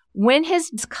 corporations. When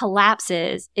his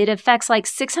collapses, it affects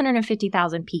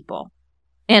 650,000 people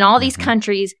in all these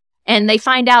countries. And they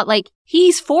find out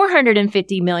he's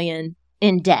 450 million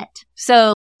in debt.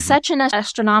 So such an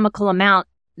astronomical amount,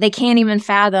 they can't even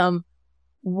fathom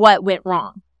what went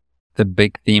wrong. The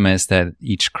big theme is that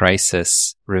each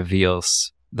crisis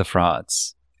reveals the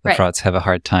frauds. The frauds have a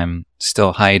hard time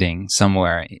still hiding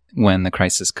somewhere when the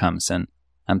crisis comes. And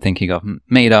I'm thinking of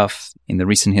Madoff in the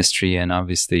recent history, and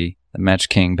obviously the Match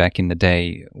King back in the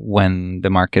day. When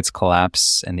the markets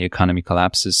collapse and the economy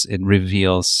collapses, it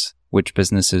reveals which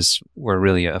businesses were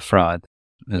really a fraud,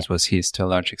 as was his to a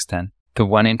large extent. The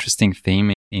one interesting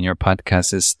theme in your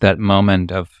podcast is that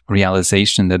moment of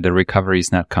realization that the recovery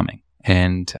is not coming.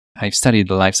 And I've studied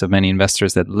the lives of many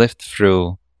investors that lived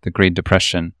through the Great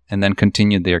Depression and then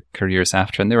continued their careers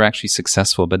after. And they were actually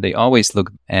successful, but they always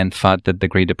looked and thought that the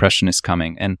Great Depression is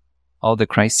coming. And all the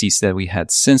crises that we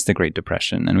had since the Great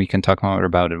Depression, and we can talk more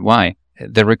about it, why,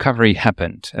 the recovery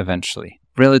happened eventually,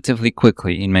 relatively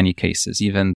quickly in many cases.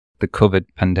 Even the COVID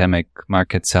pandemic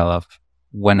market sell-off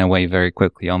went away very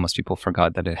quickly. Almost people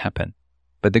forgot that it happened.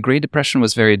 But the Great Depression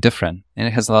was very different. And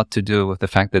it has a lot to do with the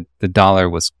fact that the dollar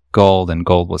was gold and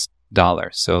gold was dollar.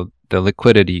 So the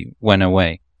liquidity went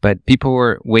away. But people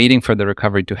were waiting for the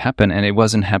recovery to happen, and it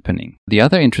wasn't happening. The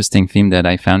other interesting theme that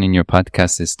I found in your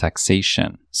podcast is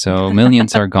taxation. So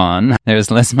millions are gone.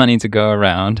 There's less money to go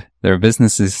around. There are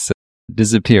businesses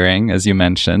disappearing, as you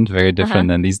mentioned, very different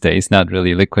than these days, not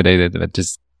really liquidated, but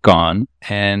just gone.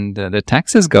 And the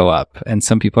taxes go up, and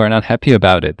some people are not happy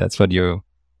about it. That's what you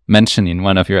mentioned in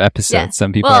one of your episodes. Yeah.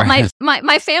 Some people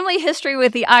my family history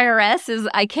with the IRS is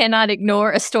I cannot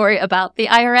ignore a story about the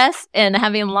IRS, and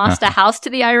having lost a house to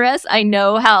the IRS, I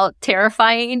know how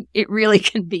terrifying it really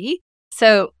can be.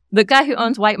 So the guy who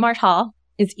owns White Marsh Hall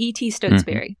is E.T.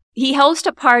 Stotesbury. He hosts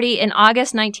a party in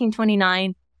August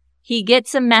 1929. He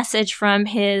gets a message from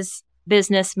his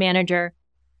business manager.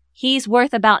 He's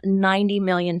worth about $90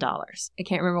 million. I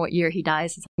can't remember what year he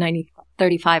dies. It's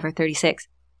 35 or 36.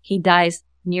 He dies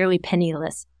nearly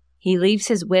penniless. He leaves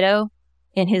his widow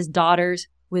and his daughters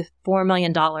with $4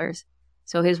 million.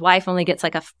 So his wife only gets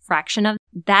a fraction of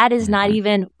that. Is not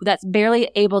even, that's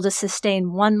barely able to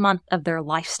sustain 1 month of their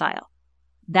lifestyle.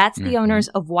 That's the owners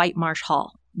of White Marsh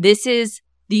Hall. This is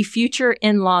the future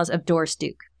in-laws of Doris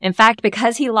Duke. In fact,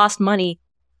 because he lost money,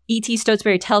 E.T.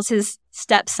 Stotesbury tells his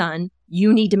stepson,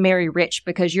 you need to marry rich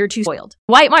because you're too spoiled.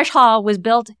 White Marsh Hall was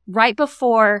built right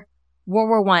before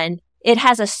World War I. It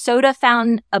has a soda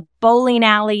fountain, a bowling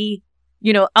alley,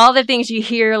 all the things you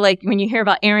hear, when you hear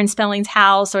about Aaron Spelling's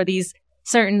house or these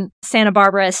certain Santa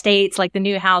Barbara estates, like the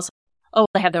new house. Oh,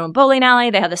 they have their own bowling alley.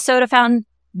 They have the soda fountain.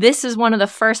 this is one of the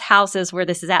first houses where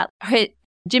this is at.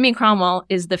 Jimmy Cromwell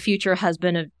is the future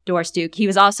husband of Doris Duke. He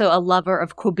was also a lover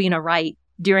of Corbina Wright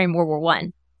during World War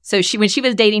I. So when she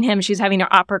was dating him, she was having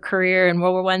her opera career and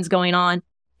World War I's going on.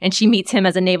 And she meets him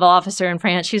as a naval officer in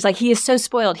France. She's like, he is so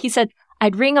spoiled. He said,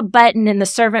 I'd ring a button and the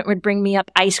servant would bring me up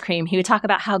ice cream. He would talk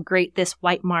about how great this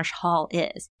White Marsh Hall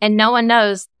is. And no one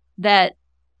knows that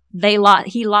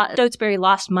Stotesbury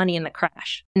lost money in the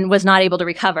crash and was not able to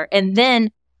recover. And then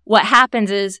what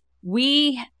happens is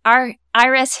our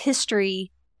IRS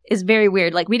history is very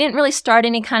weird. Like, we didn't really start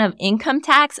any kind of income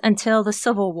tax until the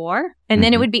Civil War. And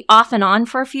then it would be off and on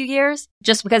for a few years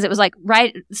just because it was like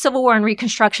Civil War and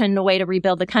Reconstruction, a way to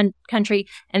rebuild the country.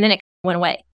 And then it went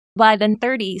away. By the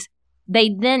 30s, they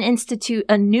then institute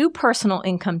a new personal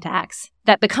income tax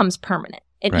that becomes permanent.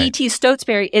 And E.T.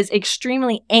 Stotesbury is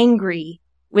extremely angry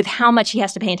with how much he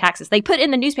has to pay in taxes. They put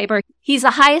in the newspaper, he's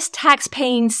the highest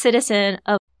tax-paying citizen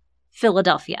of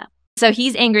Philadelphia. So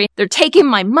he's angry. They're taking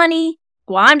my money.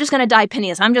 Well, I'm just going to die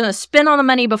penniless. I'm just going to spend all the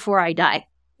money before I die.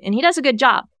 And he does a good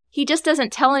job. He just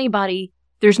doesn't tell anybody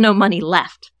there's no money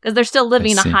left because they're still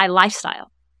living a high lifestyle.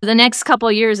 The next couple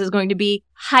of years is going to be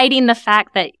hiding the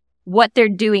fact that what they're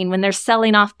doing when they're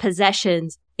selling off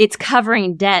possessions, it's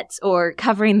covering debts or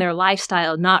covering their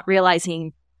lifestyle, not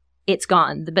realizing it's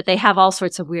gone. But they have all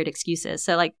sorts of weird excuses.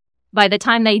 So like by the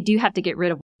time they do have to get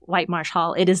rid of White Marsh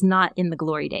Hall, it is not in the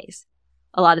glory days.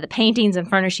 A lot of the paintings and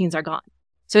furnishings are gone.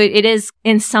 So it is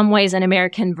in some ways an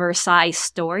American Versailles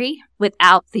story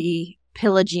without the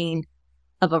pillaging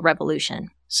of a revolution.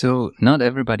 So not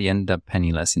everybody ended up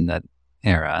penniless in that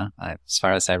era. As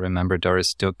far as I remember,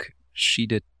 Doris Duke, she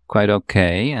did quite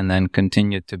okay and then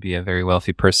continued to be a very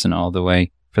wealthy person all the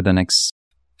way for the next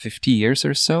 50 years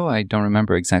or so. I don't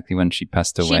remember exactly when she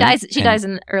passed away. She dies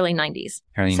in the early 90s.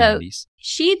 Early 90s.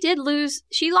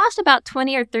 She lost about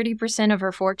 20 or 30% of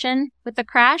her fortune with the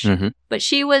crash, but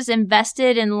she was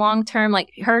invested in long-term,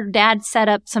 like her dad set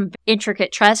up some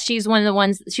intricate trusts. She's one of the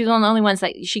only ones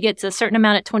that she gets a certain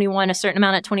amount at 21, a certain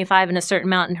amount at 25, and a certain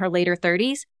amount in her later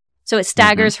 30s. So it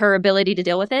staggers her ability to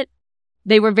deal with it.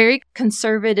 They were very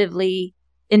conservatively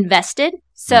invested.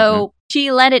 So she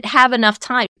let it have enough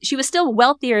time. She was still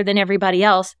wealthier than everybody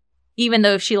else, even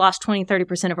though she lost 20,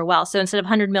 30% of her wealth. So instead of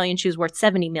 100 million, she was worth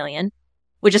 70 million,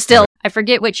 which is still, I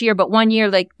forget which year, but one year,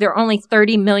 like there are only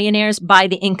 30 millionaires by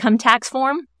the income tax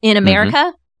form in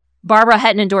America. Barbara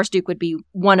Hutton and Doris Duke would be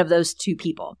one of those two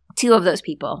of those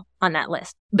people on that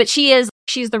list. But she's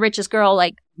the richest girl.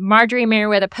 Like Marjorie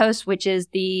Merriweather Post, which is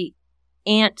the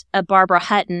aunt of Barbara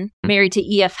Hutton, married to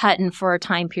E.F. Hutton for a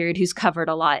time period, who's covered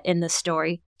a lot in this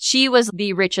story. She was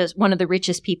one of the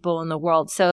richest people in the world.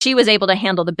 So she was able to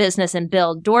handle the business and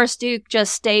build. Doris Duke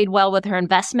just stayed well with her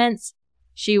investments.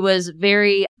 She was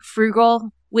very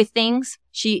frugal with things.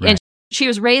 And she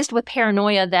was raised with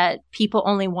paranoia that people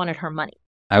only wanted her money.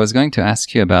 I was going to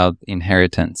ask you about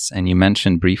inheritance, and you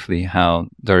mentioned briefly how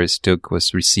Doris Duke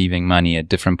was receiving money at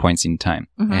different points in time.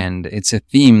 And it's a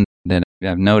theme that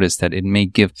I've noticed that it may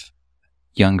give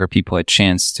younger people a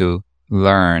chance to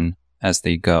learn as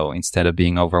they go instead of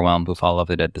being overwhelmed with all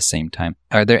of it at the same time.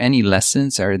 Are there any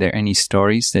lessons? Are there any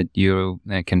stories that you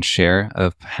can share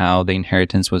of how the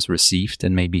inheritance was received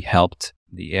and maybe helped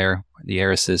the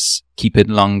heiresses keep it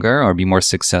longer or be more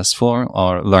successful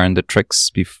or learn the tricks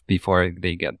before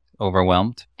they get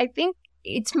overwhelmed? I think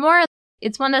it's one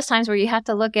of those times where you have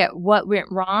to look at what went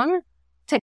wrong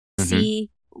to see.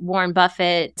 Warren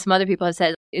Buffett, some other people have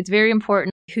said it's very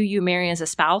important who you marry as a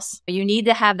spouse. You need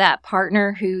to have that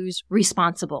partner who's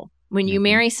responsible. When you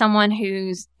marry someone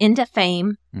who's into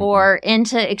fame or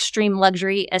into extreme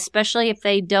luxury, especially if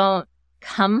they don't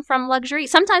come from luxury.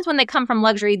 Sometimes when they come from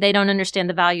luxury, they don't understand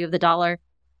the value of the dollar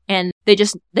and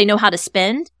they know how to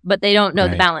spend, but they don't know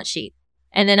the balance sheet.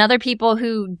 And then other people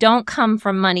who don't come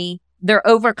from money, they're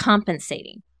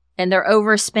overcompensating and they're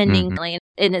overspending.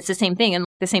 And it's the same thing. And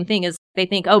the same thing is they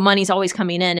think, oh, money's always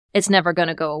coming in. It's never going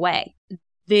to go away.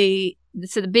 The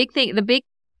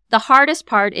hardest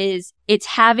part is it's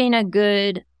having a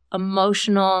good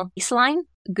emotional baseline,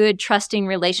 good trusting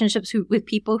relationships with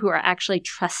people who are actually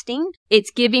trusting.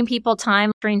 It's giving people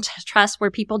time to trust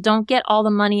where people don't get all the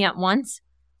money at once.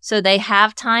 So they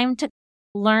have time to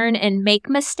learn and make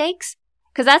mistakes.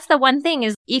 Because that's the one thing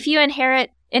is if you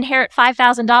inherit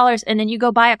 $5,000 and then you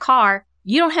go buy a car,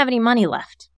 you don't have any money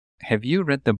left. Have you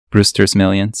read the Brewster's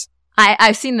Millions?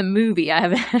 I've seen the movie. I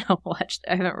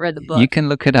haven't read the book. You can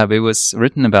look it up. It was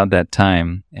written about that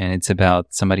time, and it's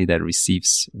about somebody that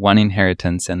receives one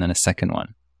inheritance and then a second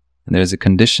one. And there's a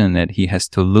condition that he has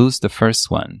to lose the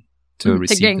first one to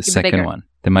receive the second one,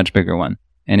 the much bigger one.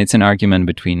 And it's an argument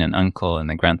between an uncle and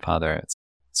a grandfather.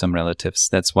 some relatives.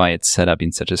 That's why it's set up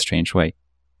in such a strange way.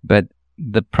 But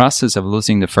the process of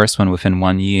losing the first one within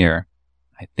 1 year,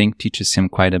 I think teaches him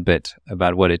quite a bit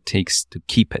about what it takes to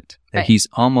keep it. That Right. he's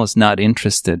almost not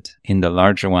interested in the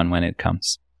larger one when it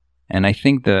comes. And I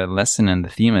think the lesson and the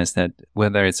theme is that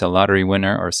whether it's a lottery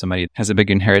winner or somebody has a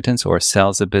big inheritance or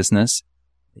sells a business,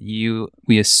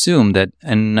 we assume that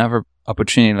another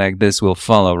opportunity like this will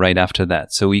follow right after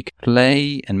that. So we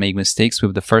play and make mistakes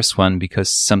with the first one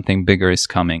because something bigger is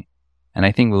coming. And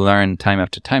I think we learn time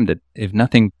after time that if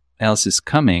nothing else is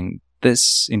coming,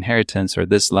 this inheritance or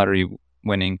this lottery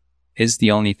winning is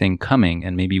the only thing coming,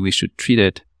 and maybe we should treat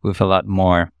it with a lot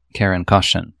more care and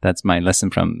caution. That's my lesson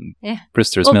from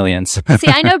Brewster's Millions. See,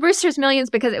 I know Brewster's Millions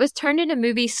because it was turned into a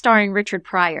movie starring Richard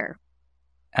Pryor.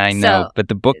 I know, but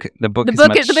the book is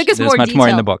is there's more much detailed. more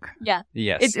in the book. Yeah.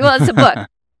 Yes. It's a book.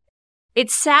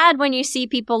 It's sad when you see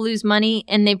people lose money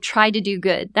and they've tried to do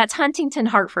good. That's Huntington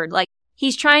Hartford. Like,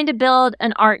 he's trying to build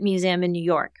an art museum in New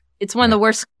York. It's one of the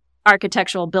worst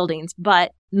architectural buildings,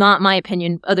 but not my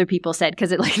opinion. Other people said,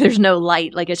 because there's no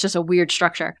light. Like, it's just a weird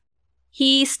structure.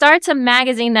 He starts a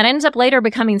magazine that ends up later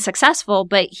becoming successful,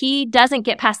 but he doesn't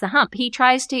get past the hump.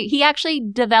 He actually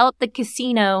developed the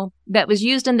casino that was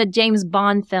used in the James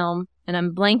Bond film, and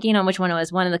I'm blanking on which one it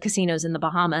was, one of the casinos in the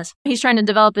Bahamas. He's trying to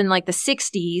develop in like the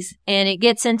 60s, and it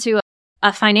gets into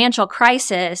a financial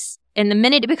crisis, and the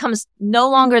minute it becomes no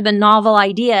longer the novel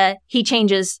idea, he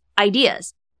changes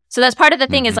ideas. So that's part of the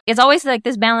thing is it's always like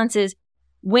this balance is,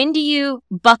 when do you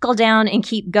buckle down and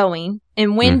keep going?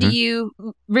 And when do you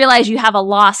realize you have a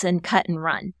loss and cut and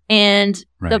run? And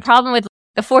the problem with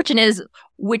the fortune is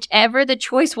whichever the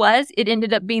choice was, it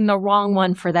ended up being the wrong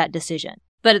one for that decision.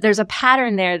 But there's a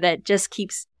pattern there that just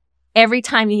keeps, every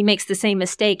time he makes the same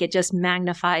mistake, it just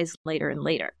magnifies later and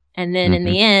later. And then in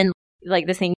the end, like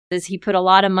the thing is he put a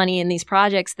lot of money in these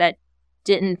projects that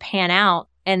didn't pan out.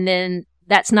 And then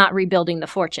that's not rebuilding the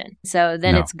fortune. So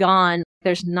then it's gone.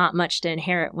 There's not much to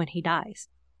inherit when he dies.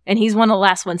 And he's one of the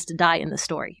last ones to die in the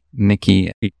story.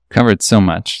 Nicki, we covered so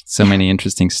much, so many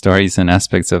interesting stories and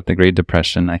aspects of the Great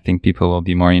Depression. I think people will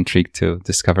be more intrigued to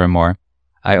discover more.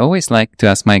 I always like to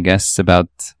ask my guests about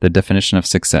the definition of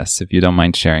success, if you don't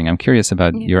mind sharing. I'm curious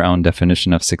about your own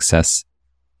definition of success.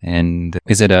 And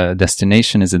is it a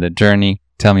destination? Is it a journey?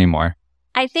 Tell me more.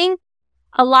 I think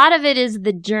a lot of it is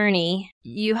the journey.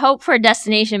 You hope for a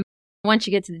destination. Once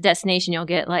you get to the destination, you'll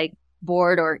get like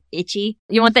bored or itchy.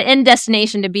 You want the end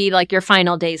destination to be like your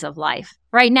final days of life.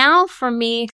 Right now, for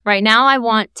me, I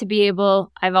want to be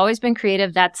able, I've always been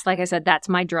creative. That's, like I said, that's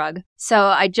my drug. So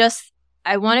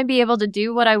I want to be able to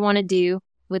do what I want to do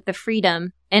with the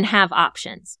freedom and have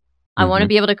options. I want to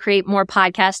be able to create more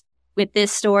podcasts with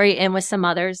this story and with some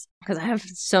others, because I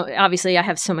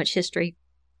have so much history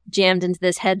jammed into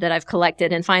this head that I've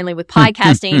collected. And finally with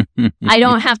podcasting, I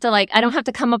don't have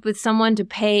to come up with someone to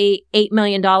pay $8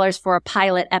 million for a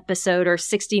pilot episode or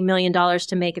 $60 million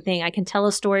to make a thing. I can tell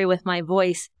a story with my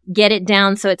voice, get it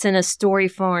down so it's in a story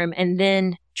form, and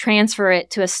then transfer it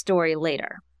to a story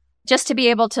later. Just to be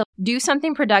able to do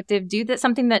something productive,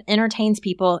 something that entertains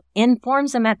people,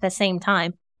 informs them at the same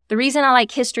time. The reason I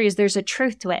like history is there's a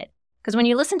truth to it. Because when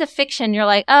you listen to fiction, you're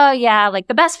like, oh yeah, like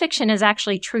the best fiction is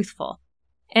actually truthful.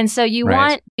 And so you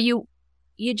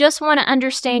just want to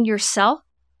understand yourself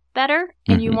better,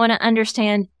 and you want to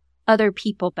understand other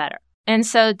people better. And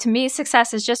so to me,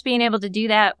 success is just being able to do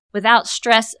that without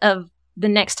stress of the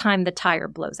next time the tire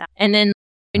blows out. And then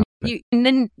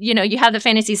you have the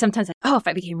fantasy sometimes like, oh, if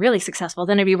I became really successful,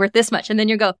 then it'd be worth this much. And then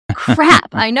you go,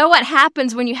 crap, I know what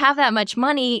happens when you have that much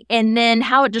money and then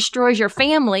how it destroys your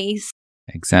families.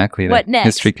 Exactly. What next?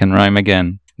 History can rhyme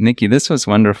again. Nicki, this was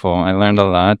wonderful. I learned a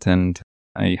lot, and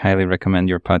I highly recommend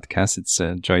your podcast. It's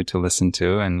a joy to listen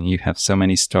to, and you have so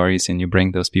many stories, and you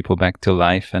bring those people back to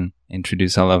life and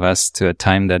introduce all of us to a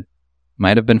time that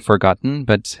might have been forgotten,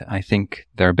 but I think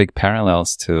there are big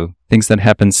parallels to things that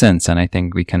happened since, and I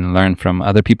think we can learn from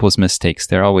other people's mistakes.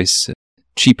 They're always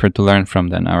cheaper to learn from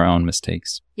than our own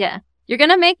mistakes. Yeah. You're going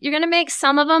to make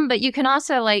some of them, but you can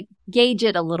also like gauge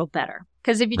it a little better.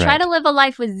 Because if you try to live a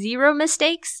life with zero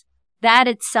mistakes, that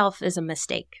itself is a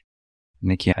mistake.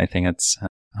 Nicki, I think it's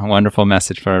a wonderful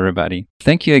message for everybody.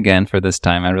 Thank you again for this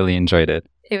time. I really enjoyed it.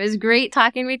 It was great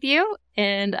talking with you,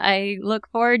 and I look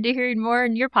forward to hearing more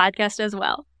in your podcast as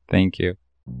well. Thank you.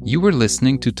 You were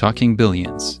listening to Talking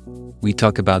Billions. We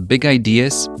talk about big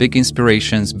ideas, big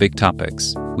inspirations, big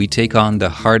topics. We take on the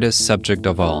hardest subject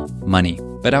of all, money.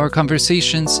 But our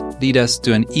conversations lead us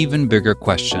to an even bigger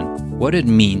question: what it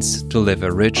means to live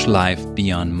a rich life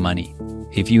beyond money.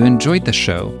 If you enjoyed the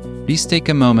show, please take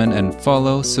a moment and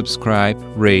follow, subscribe,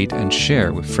 rate, and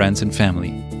share with friends and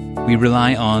family. We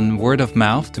rely on word of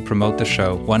mouth to promote the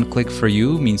show. One click for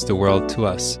you means the world to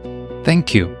us.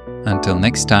 Thank you. Until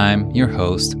next time, your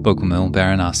host, Bogumil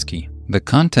Baranowski. The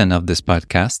content of this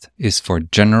podcast is for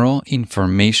general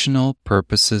informational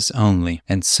purposes only,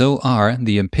 and so are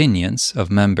the opinions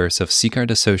of members of Sicard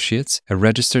Associates, a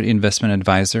registered investment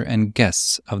advisor, and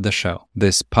guests of the show.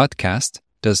 This podcast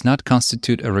does not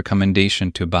constitute a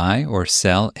recommendation to buy or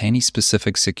sell any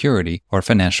specific security or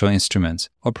financial instruments,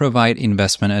 or provide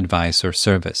investment advice or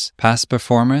service. Past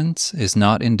performance is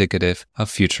not indicative of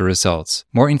future results.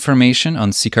 More information on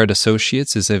Sicard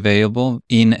Associates is available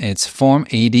in its Form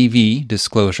ADV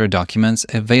disclosure documents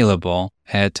available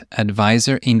at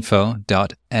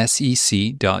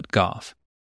advisorinfo.sec.gov.